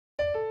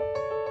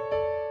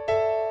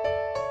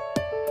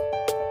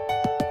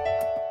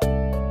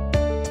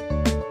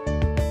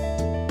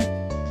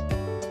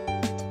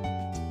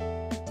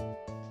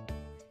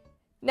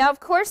Now,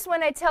 of course,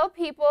 when I tell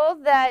people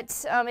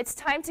that it's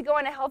time to go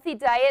on a healthy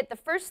diet, the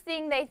first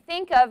thing they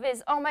think of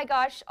is, oh my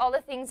gosh, all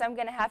the things I'm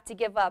going to have to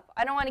give up.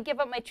 I don't want to give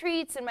up my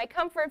treats and my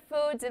comfort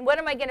foods, and what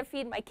am I going to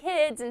feed my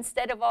kids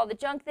instead of all the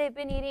junk they've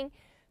been eating?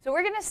 So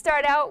we're going to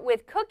start out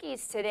with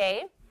cookies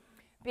today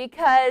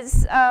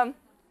because,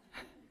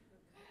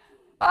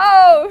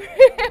 oh,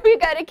 we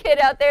got a kid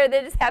out there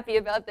that is happy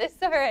about this.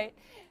 All right.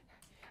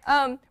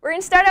 We're going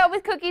to start out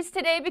with cookies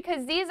today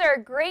because these are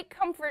a great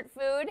comfort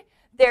food.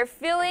 They're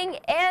filling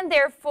and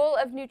they're full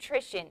of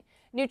nutrition.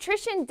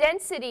 Nutrition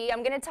density,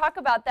 I'm going to talk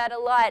about that a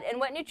lot. And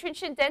what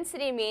nutrition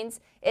density means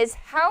is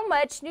how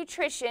much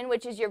nutrition,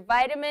 which is your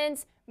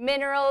vitamins,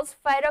 minerals,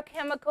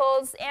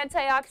 phytochemicals,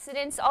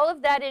 antioxidants, all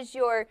of that is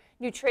your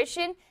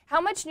nutrition.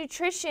 How much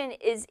nutrition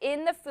is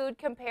in the food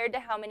compared to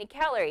how many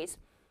calories?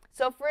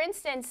 So for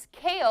instance,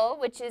 kale,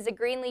 which is a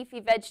green leafy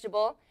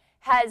vegetable,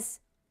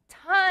 has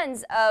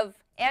tons of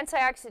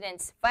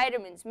antioxidants,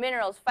 vitamins,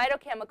 minerals,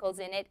 phytochemicals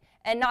in it,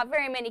 and not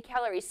very many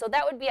calories. So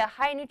that would be a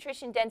high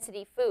nutrition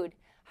density food.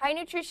 High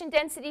nutrition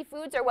density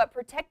foods are what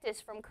protect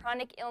us from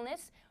chronic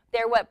illness.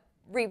 They're what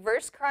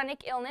reverse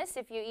chronic illness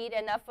if you eat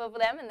enough of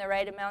them in the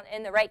right amount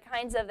and the right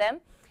kinds of them.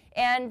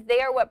 And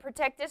they are what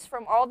protect us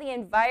from all the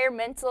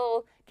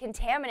environmental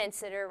contaminants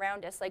that are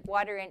around us, like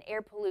water and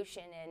air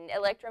pollution and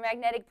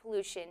electromagnetic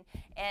pollution.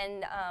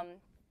 And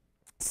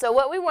so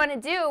what we want to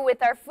do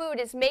with our food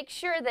is make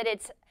sure that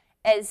it's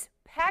as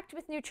packed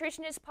with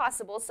nutrition as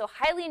possible, so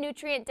highly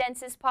nutrient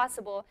dense as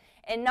possible,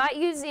 and not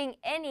using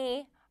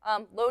any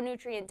low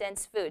nutrient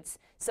dense foods.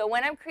 So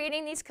when I'm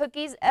creating these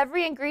cookies,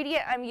 every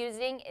ingredient I'm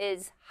using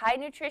is high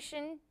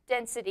nutrition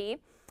density,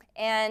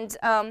 and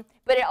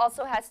but it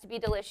also has to be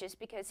delicious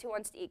because who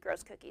wants to eat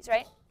gross cookies,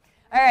 right?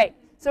 All right,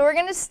 so we're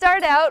going to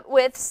start out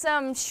with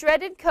some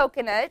shredded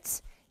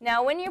coconut.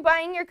 Now when you're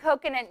buying your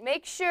coconut,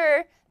 make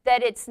sure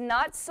that it's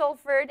not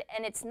sulfured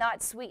and it's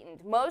not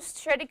sweetened.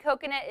 Most shredded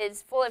coconut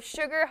is full of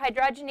sugar,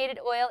 hydrogenated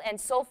oil, and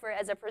sulfur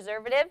as a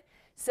preservative.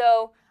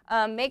 So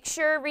make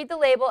sure, read the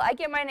label. I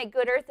get mine at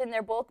Good Earth in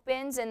their bulk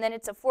bins, and then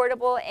it's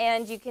affordable,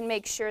 and you can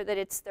make sure that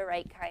it's the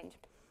right kind.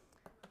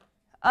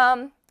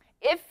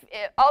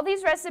 All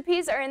these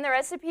recipes are in the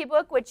recipe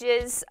book, which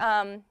is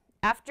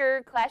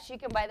after class you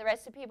can buy the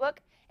recipe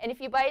book. And if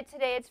you buy it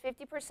today, it's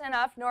 50%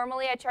 off.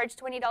 Normally I charge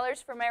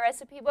 $20 for my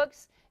recipe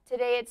books.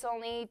 Today it's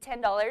only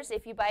 $10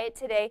 if you buy it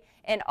today.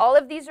 And all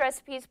of these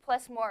recipes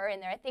plus more are in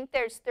there. I think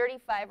there's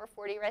 35 or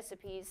 40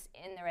 recipes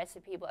in the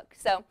recipe book.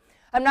 So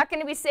I'm not going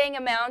to be saying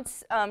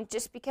amounts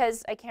just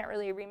because I can't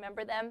really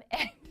remember them.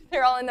 And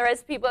they're all in the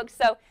recipe book.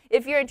 So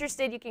if you're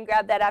interested, you can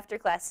grab that after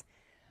class.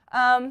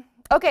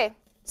 Okay,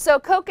 so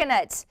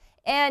coconuts.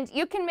 And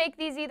you can make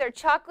these either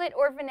chocolate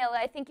or vanilla.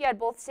 I think you had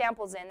both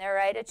samples in there,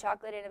 right? A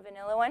chocolate and a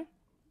vanilla one.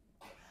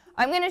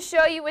 I'm going to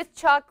show you with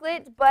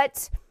chocolate,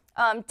 but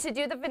to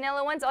do the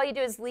vanilla ones, all you do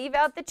is leave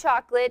out the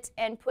chocolate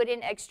and put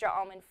in extra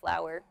almond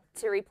flour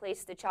to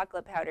replace the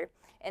chocolate powder.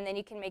 And then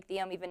you can make the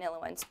yummy vanilla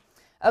ones.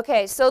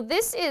 Okay, so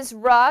this is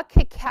raw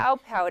cacao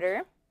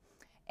powder.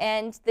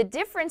 And the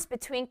difference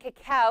between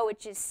cacao,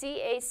 which is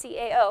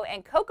C-A-C-A-O,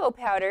 and cocoa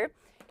powder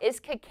is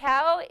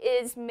cacao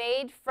is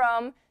made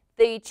from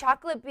the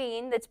chocolate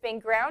bean that's been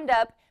ground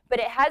up, but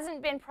it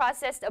hasn't been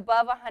processed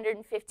above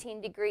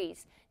 115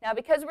 degrees. Now,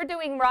 because we're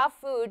doing raw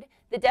food,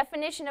 the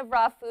definition of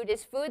raw food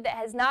is food that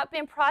has not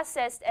been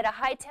processed at a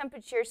high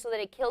temperature so that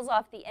it kills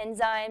off the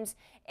enzymes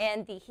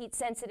and the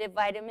heat-sensitive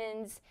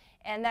vitamins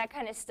and that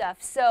kind of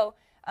stuff. So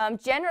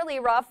generally,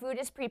 raw food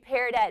is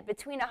prepared at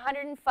between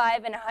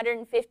 105 and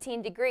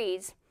 115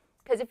 degrees.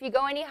 Because if you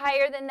go any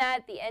higher than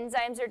that, the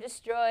enzymes are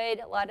destroyed.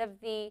 A lot of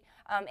the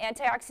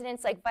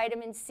antioxidants like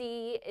vitamin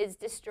C is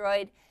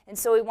destroyed. And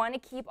so we want to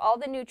keep all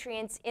the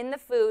nutrients in the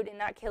food and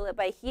not kill it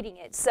by heating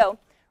it. So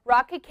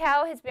raw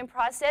cacao has been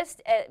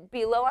processed at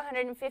below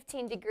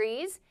 115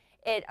 degrees.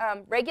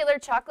 Regular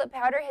chocolate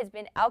powder has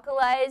been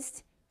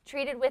alkalized,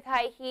 treated with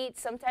high heat,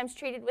 sometimes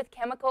treated with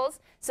chemicals.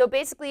 So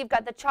basically you've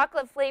got the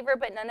chocolate flavor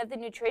but none of the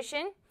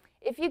nutrition.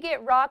 If you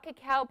get raw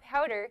cacao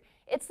powder,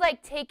 it's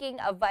like taking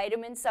a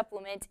vitamin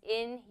supplement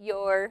in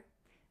your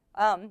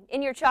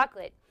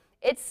chocolate.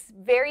 It's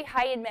very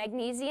high in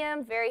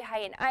magnesium, very high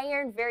in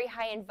iron, very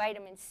high in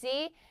vitamin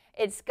C.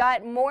 It's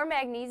got more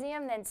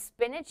magnesium than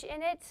spinach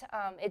in it.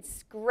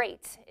 It's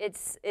great.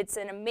 It's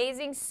an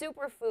amazing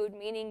superfood,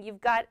 meaning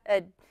you've got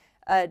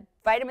a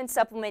vitamin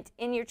supplement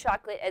in your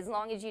chocolate as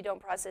long as you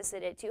don't process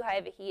it at too high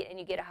of a heat and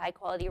you get a high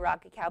quality raw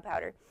cacao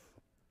powder.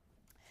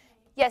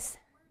 Yes?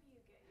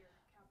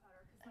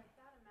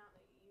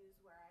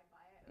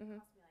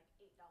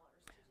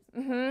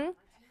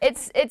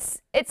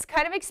 It's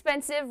kind of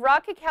expensive. Raw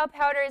cacao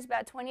powder is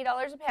about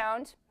 $20 a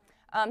pound.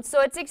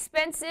 So it's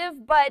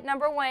expensive, but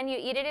number one, you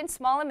eat it in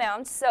small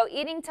amounts. So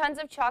eating tons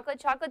of chocolate,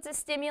 chocolate's a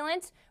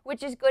stimulant,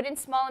 which is good in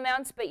small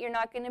amounts, but you're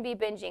not going to be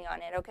binging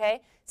on it,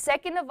 okay?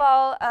 Second of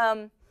all,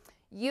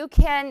 you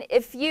can,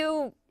 if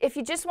you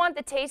just want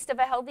the taste of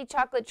a healthy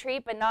chocolate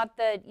treat, but not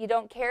you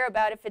don't care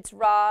about if it's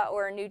raw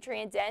or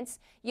nutrient dense,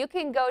 you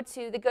can go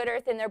to the Good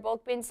Earth in their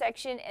bulk bin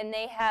section, and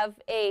they have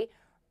a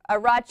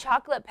raw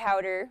chocolate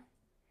powder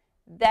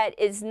that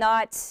is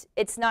not,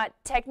 it's not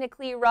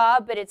technically raw,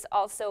 but it's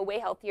also way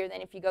healthier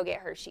than if you go get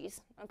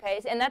Hershey's,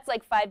 okay? And that's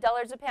like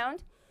 $5 a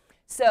pound.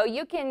 So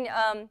you can,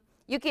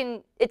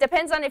 it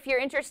depends on if you're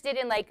interested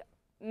in like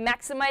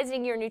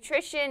maximizing your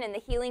nutrition and the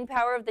healing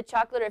power of the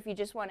chocolate, or if you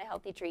just want a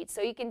healthy treat.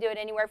 So you can do it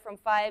anywhere from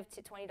 $5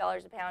 to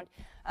 $20 a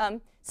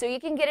pound. So you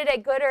can get it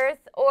at Good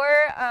Earth, or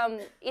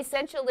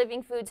Essential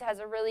Living Foods has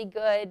a really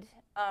good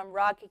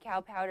raw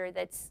cacao powder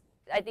that's,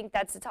 I think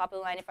that's the top of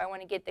the line. If I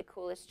want to get the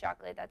coolest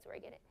chocolate, that's where I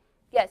get it.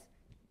 Yes?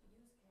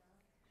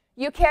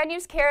 You can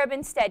use carob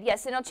instead,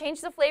 yes, and it'll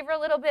change the flavor a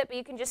little bit, but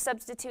you can just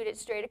substitute it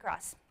straight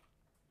across.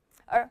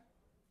 Or,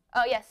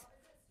 oh, yes? Is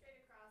it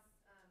straight across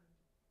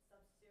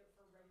substitute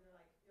for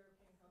regular, like,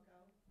 European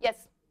cocoa?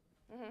 Yes.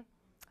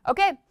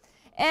 Okay,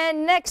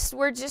 and next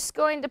we're just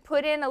going to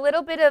put in a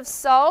little bit of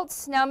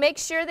salt. Now make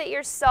sure that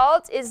your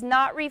salt is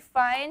not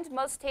refined.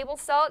 Most table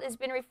salt has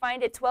been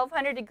refined at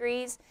 1200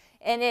 degrees,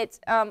 and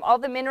all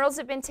the minerals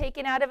have been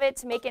taken out of it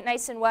to make it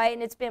nice and white,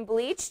 and it's been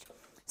bleached.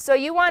 So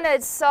you want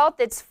a salt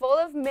that's full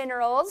of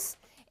minerals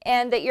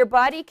and that your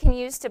body can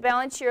use to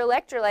balance your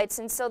electrolytes,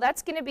 and so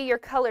that's going to be your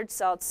colored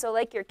salt. So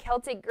like your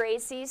Celtic gray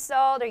sea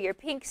salt or your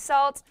pink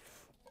salt.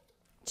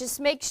 Just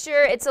make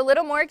sure it's a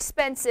little more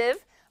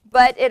expensive,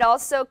 but it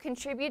also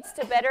contributes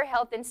to better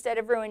health instead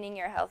of ruining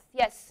your health.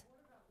 Yes?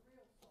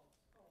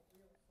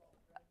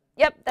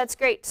 Yep, that's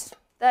great.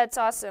 That's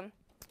awesome.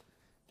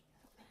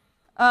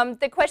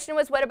 The question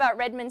was, what about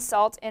Redmond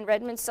salt? And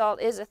Redmond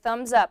salt is a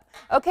thumbs up.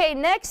 Okay,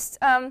 next,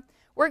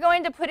 we're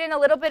going to put in a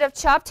little bit of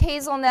chopped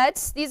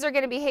hazelnuts. These are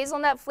going to be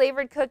hazelnut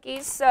flavored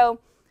cookies, so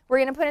we're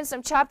going to put in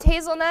some chopped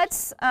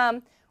hazelnuts.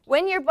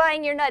 When you're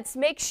buying your nuts,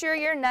 make sure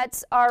your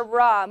nuts are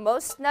raw.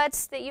 Most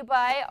nuts that you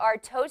buy are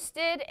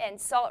toasted and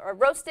or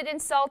roasted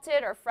and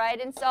salted, or fried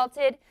and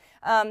salted.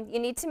 You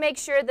need to make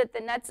sure that the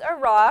nuts are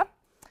raw,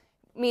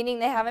 meaning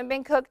they haven't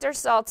been cooked or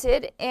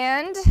salted,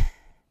 and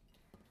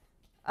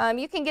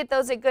you can get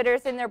those at Good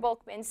Earth in their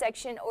bulk bin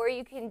section, or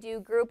you can do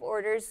group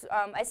orders.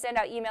 I send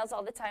out emails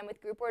all the time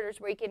with group orders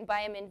where you can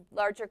buy them in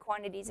larger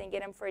quantities and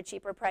get them for a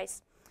cheaper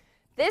price.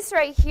 This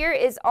right here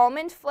is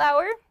almond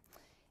flour,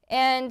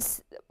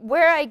 and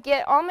where I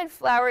get almond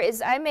flour is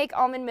I make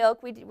almond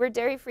milk. We're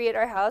dairy-free at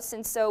our house,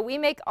 and so we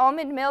make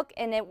almond milk,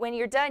 and when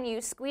you're done,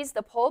 you squeeze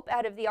the pulp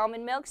out of the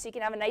almond milk so you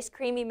can have a nice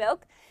creamy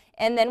milk.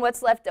 And then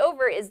what's left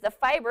over is the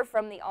fiber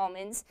from the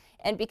almonds.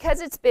 And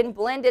because it's been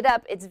blended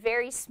up, it's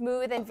very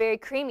smooth and very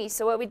creamy.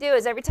 So what we do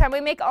is every time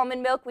we make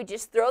almond milk, we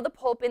just throw the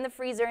pulp in the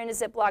freezer in a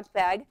Ziploc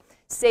bag,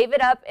 save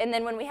it up, and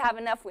then when we have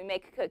enough, we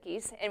make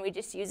cookies, and we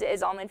just use it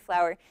as almond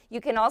flour.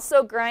 You can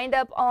also grind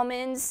up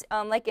almonds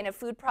like in a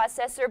food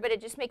processor, but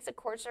it just makes a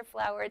coarser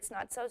flour. It's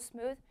not so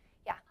smooth.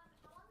 Yeah?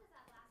 How long does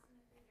that last in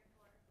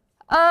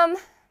the freezer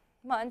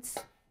for? Months.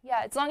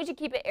 Yeah, as long as you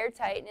keep it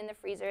airtight in the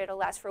freezer, it'll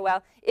last for a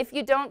while. If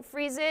you don't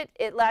freeze it,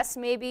 it lasts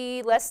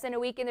maybe less than a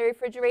week in the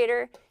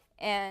refrigerator,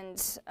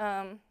 and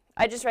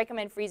I just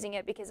recommend freezing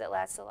it because it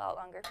lasts a lot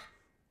longer.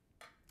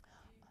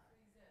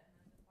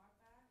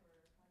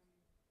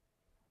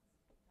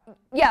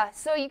 Yeah,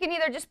 so you can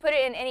either just put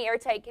it in any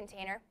airtight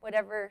container,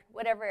 whatever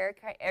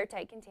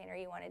airtight container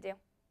you want to do.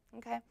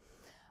 Okay.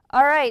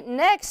 All right,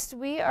 next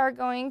we are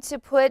going to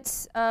put,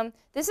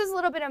 this is a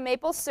little bit of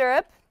maple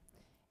syrup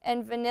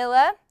and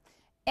vanilla.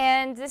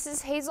 And this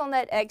is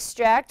hazelnut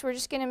extract. We're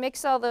just going to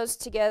mix all those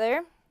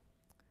together.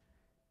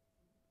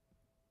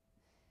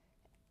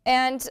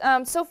 And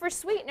so for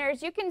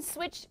sweeteners, you can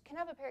switch. Can I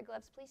have a pair of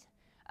gloves, please?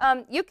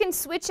 You can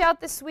switch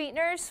out the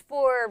sweeteners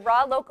for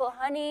raw local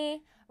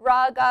honey,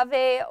 raw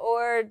agave,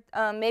 or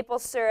maple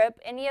syrup.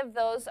 Any of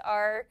those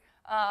are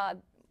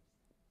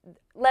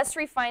less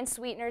refined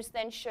sweeteners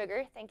than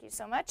sugar. Thank you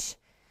so much.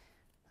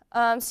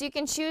 So you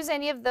can choose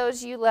any of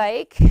those you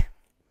like.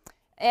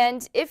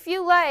 And if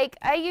you like,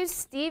 I use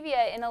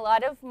stevia in a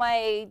lot of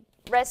my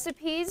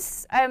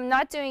recipes. I'm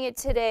not doing it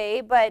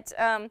today, but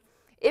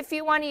if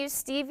you want to use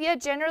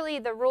stevia, generally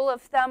the rule of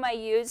thumb I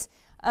use,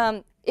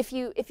 if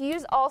you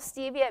use all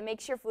stevia, it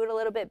makes your food a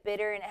little bit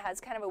bitter and it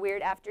has kind of a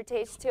weird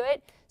aftertaste to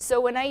it.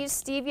 So when I use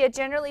stevia,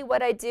 generally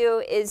what I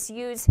do is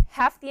use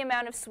half the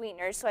amount of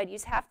sweeteners. So I'd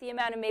use half the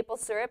amount of maple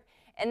syrup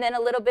and then a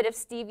little bit of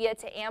stevia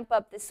to amp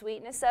up the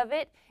sweetness of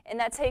it. And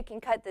that's how you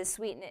can cut the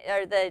sweetness,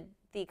 or the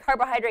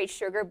carbohydrate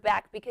sugar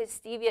back, because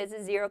stevia is a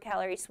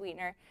 0-calorie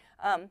sweetener.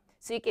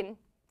 So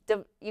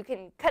you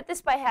can cut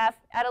this by half,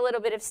 add a little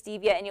bit of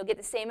stevia, and you'll get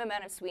the same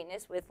amount of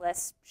sweetness with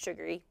less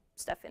sugary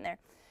stuff in there.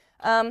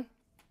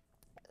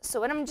 So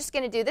what I'm just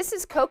going to do, this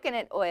is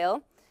coconut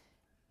oil.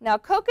 Now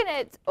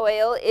coconut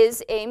oil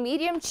is a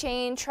medium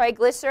chain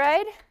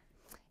triglyceride,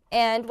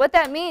 and what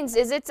that means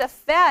is it's a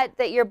fat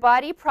that your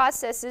body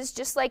processes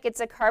just like it's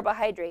a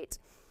carbohydrate.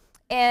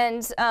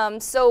 And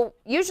so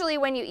usually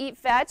when you eat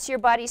fats, your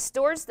body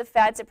stores the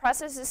fats. It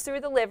processes through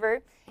the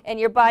liver, and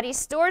your body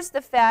stores the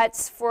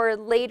fats for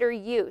later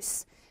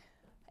use.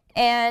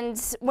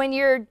 And when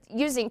you're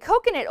using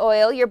coconut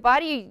oil, your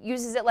body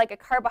uses it like a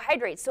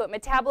carbohydrate, so it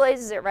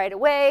metabolizes it right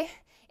away,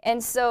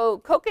 And so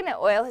coconut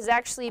oil has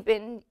actually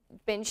been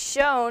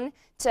shown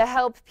to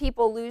help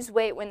people lose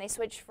weight when they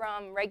switch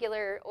from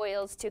regular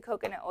oils to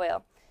coconut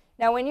oil.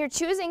 Now, when you're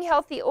choosing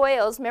healthy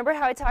oils, remember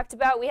how I talked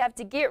about we have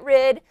to get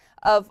rid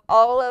of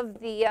all of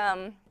the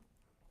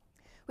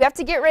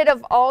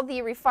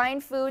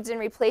refined foods and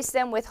replace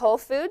them with whole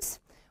foods.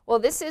 Well,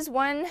 this is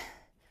one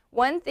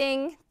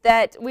thing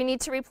that we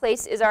need to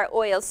replace is our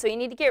oils. So you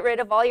need to get rid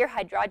of all your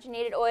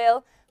hydrogenated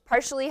oil,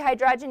 partially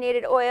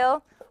hydrogenated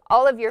oil,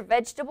 all of your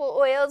vegetable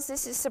oils.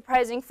 This is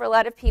surprising for a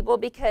lot of people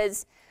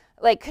because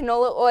like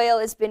canola oil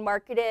has been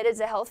marketed as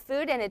a health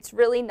food, and it's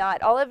really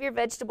not. All of your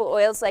vegetable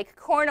oils like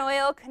corn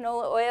oil,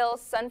 canola oil,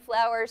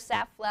 sunflower,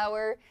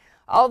 safflower,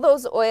 all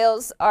those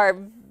oils are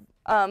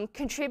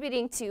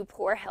contributing to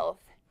poor health.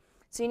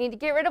 So you need to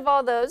get rid of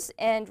all those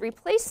and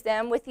replace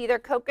them with either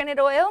coconut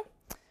oil,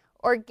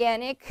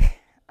 organic,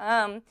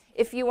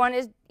 if you want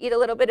to eat a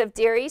little bit of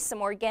dairy,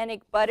 some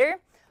organic butter,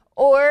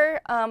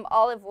 or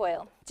olive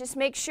oil. Just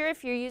make sure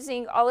if you're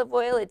using olive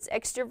oil, it's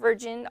extra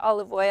virgin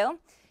olive oil.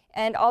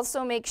 And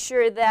also make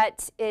sure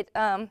that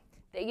that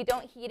you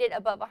don't heat it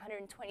above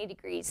 120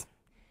 degrees.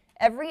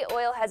 Every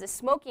oil has a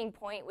smoking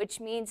point, which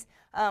means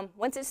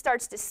once it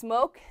starts to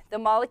smoke, the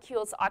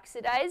molecules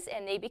oxidize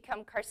and they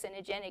become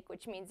carcinogenic,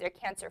 which means they're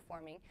cancer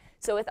forming.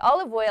 So with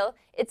olive oil,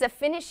 it's a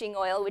finishing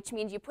oil, which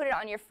means you put it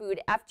on your food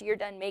after you're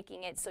done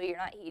making it, so you're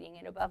not heating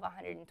it above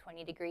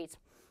 120 degrees.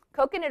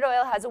 Coconut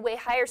oil has a way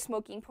higher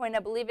smoking point. I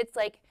believe it's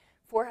like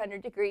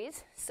 400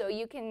 degrees, so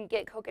you can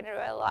get coconut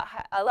oil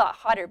a lot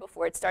hotter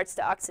before it starts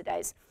to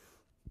oxidize.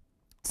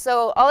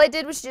 So all I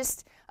did was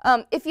just,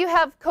 if you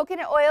have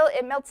coconut oil,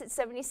 it melts at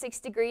 76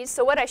 degrees.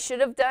 So what I should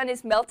have done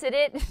is melted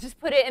it, just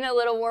put it in a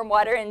little warm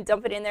water and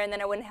dump it in there, and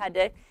then I wouldn't have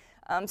had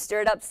to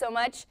stir it up so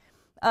much.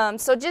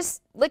 So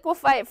just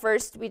liquefy it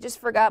first. We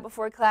just forgot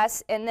before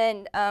class, and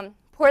then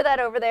pour that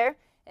over there.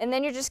 And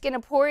then you're just going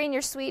to pour in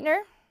your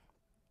sweetener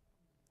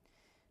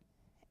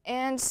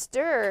and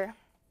stir.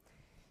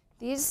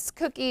 These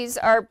cookies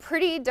are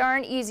pretty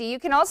darn easy. You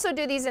can also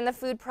do these in the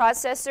food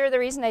processor. The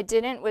reason I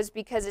didn't was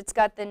because it's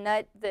got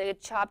the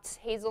chopped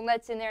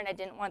hazelnuts in there, and I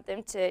didn't want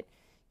them to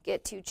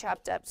get too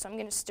chopped up. So I'm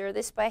going to stir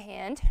this by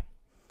hand.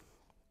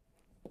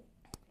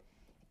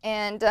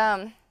 And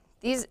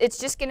it's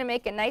just going to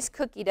make a nice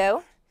cookie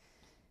dough.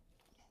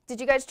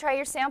 Did you guys try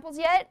your samples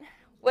yet?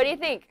 What do you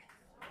think?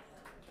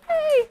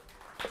 Hey!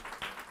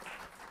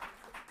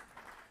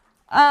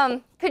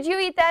 Could you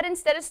eat that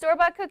instead of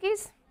store-bought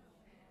cookies?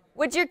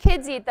 Would your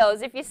kids eat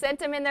those if you sent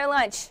them in their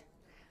lunch?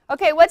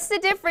 Okay, what's the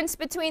difference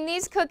between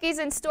these cookies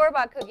and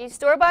store-bought cookies?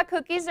 Store-bought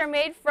cookies are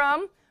made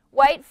from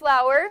white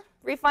flour,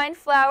 refined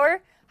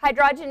flour,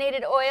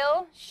 hydrogenated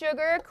oil,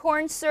 sugar,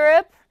 corn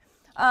syrup,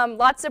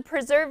 lots of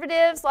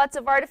preservatives, lots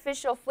of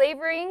artificial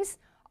flavorings.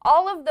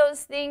 All of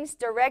those things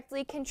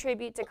directly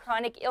contribute to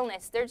chronic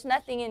illness. There's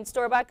nothing in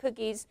store-bought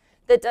cookies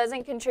that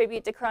doesn't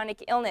contribute to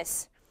chronic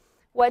illness.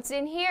 What's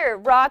in here?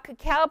 Raw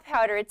cacao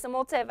powder. It's a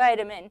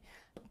multivitamin,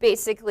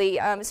 basically,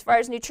 as far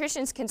as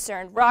nutrition is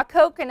concerned. Raw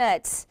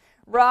coconuts,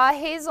 raw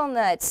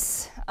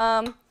hazelnuts.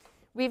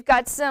 We've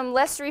got some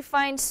less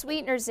refined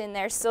sweeteners in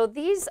there. So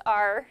these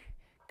are,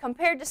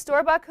 compared to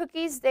store-bought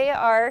cookies, they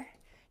are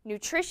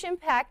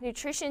nutrition-packed,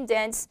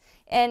 nutrition-dense.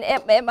 And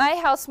at my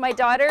house, my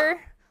daughter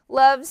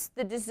loves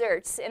the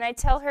desserts, and I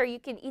tell her you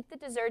can eat the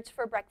desserts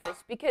for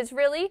breakfast because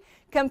really,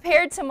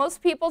 compared to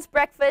most people's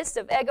breakfast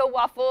of Eggo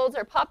waffles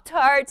or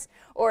Pop-Tarts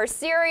or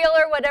cereal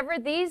or whatever,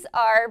 these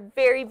are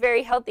very,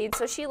 very healthy, and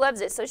so she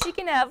loves it. So she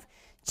can have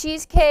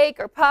cheesecake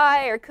or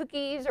pie or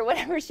cookies or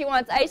whatever she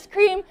wants, ice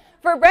cream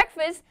for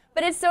breakfast,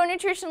 but it's so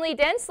nutritionally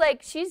dense,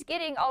 like she's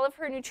getting all of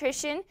her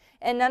nutrition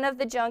and none of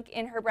the junk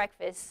in her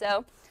breakfast.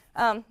 So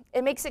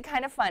it makes it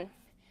kind of fun.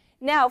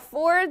 Now,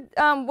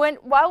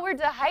 while we're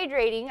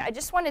dehydrating, I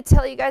just want to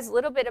tell you guys a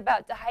little bit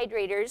about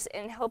dehydrators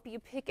and help you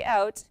pick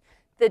out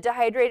the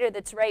dehydrator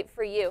that's right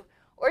for you.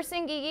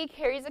 Orson Gygi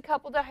carries a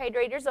couple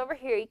dehydrators over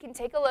here. You can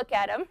take a look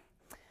at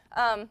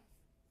them.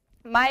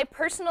 My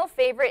personal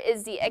favorite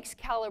is the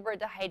Excalibur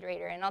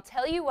dehydrator, and I'll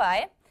tell you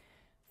why.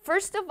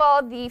 First of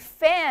all, the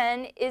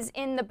fan is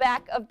in the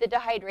back of the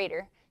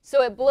dehydrator,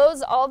 so it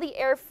blows all the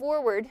air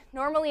forward.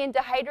 Normally in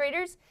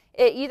dehydrators,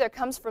 it either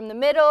comes from the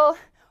middle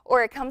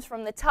or it comes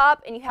from the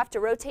top, and you have to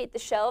rotate the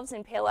shelves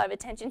and pay a lot of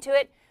attention to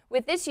it.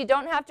 With this, you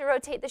don't have to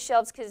rotate the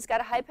shelves because it's got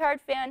a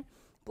high-powered fan,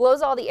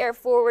 blows all the air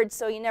forward,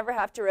 so you never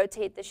have to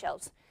rotate the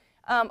shelves.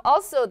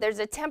 Also, there's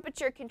a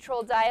temperature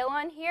control dial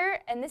on here,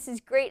 and this is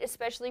great,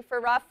 especially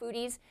for raw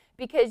foodies,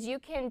 because you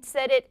can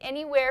set it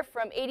anywhere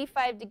from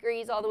 85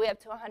 degrees all the way up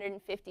to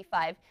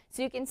 155.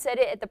 So you can set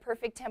it at the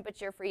perfect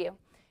temperature for you.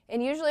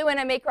 And usually when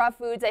I make raw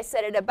foods, I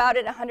set it about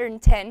at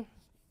 110,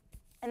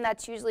 and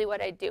that's usually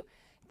what I do.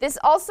 This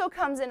also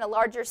comes in a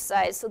larger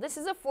size. So this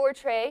is a 4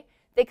 tray.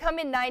 They come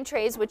in 9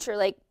 trays, which are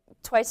like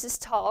twice as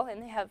tall, and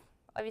they have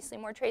obviously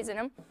more trays in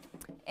them.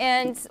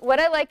 And what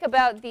I like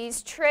about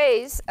these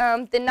trays,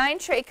 the 9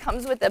 tray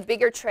comes with a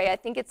bigger tray. I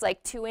think it's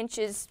like 2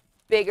 inches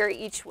bigger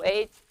each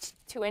way,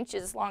 2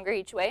 inches longer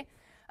each way.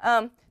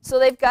 So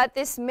they've got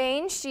this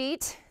main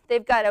sheet.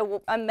 They've got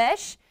a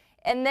mesh,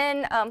 And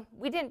then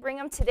we didn't bring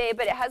them today,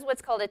 but it has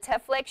what's called a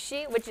Teflex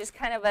sheet, which is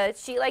kind of a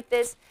sheet like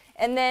this.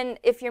 And then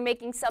if you're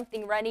making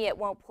something runny, it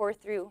won't pour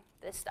through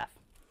this stuff.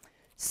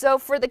 So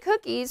for the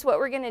cookies, what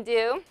we're going to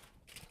do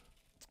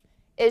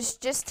is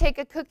just take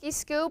a cookie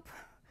scoop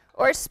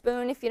or a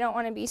spoon if you don't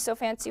want to be so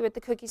fancy with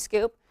the cookie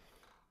scoop.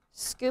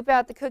 Scoop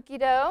out the cookie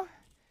dough,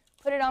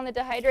 put it on the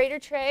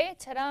dehydrator tray,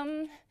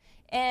 ta-dum,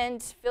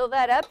 and fill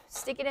that up.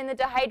 Stick it in the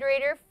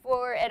dehydrator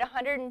for at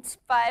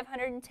 105,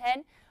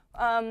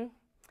 110.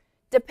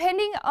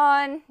 Depending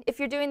on if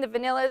you're doing the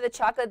vanilla or the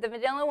chocolate, the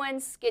vanilla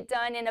ones get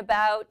done in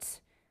about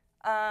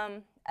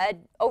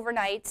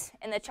overnight,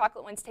 and the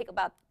chocolate ones take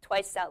about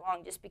twice that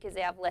long just because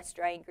they have less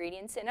dry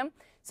ingredients in them.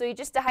 So you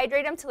just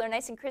dehydrate them till they're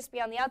nice and crispy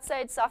on the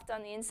outside, soft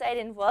on the inside,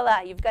 and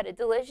voila, you've got a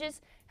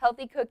delicious,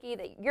 healthy cookie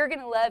that you're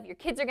going to love, your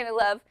kids are going to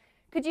love.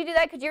 Could you do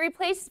that? Could you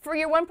replace, for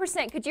your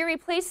 1%, could you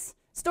replace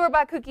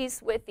store-bought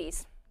cookies with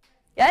these?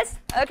 Yes?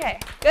 Okay,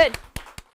 good.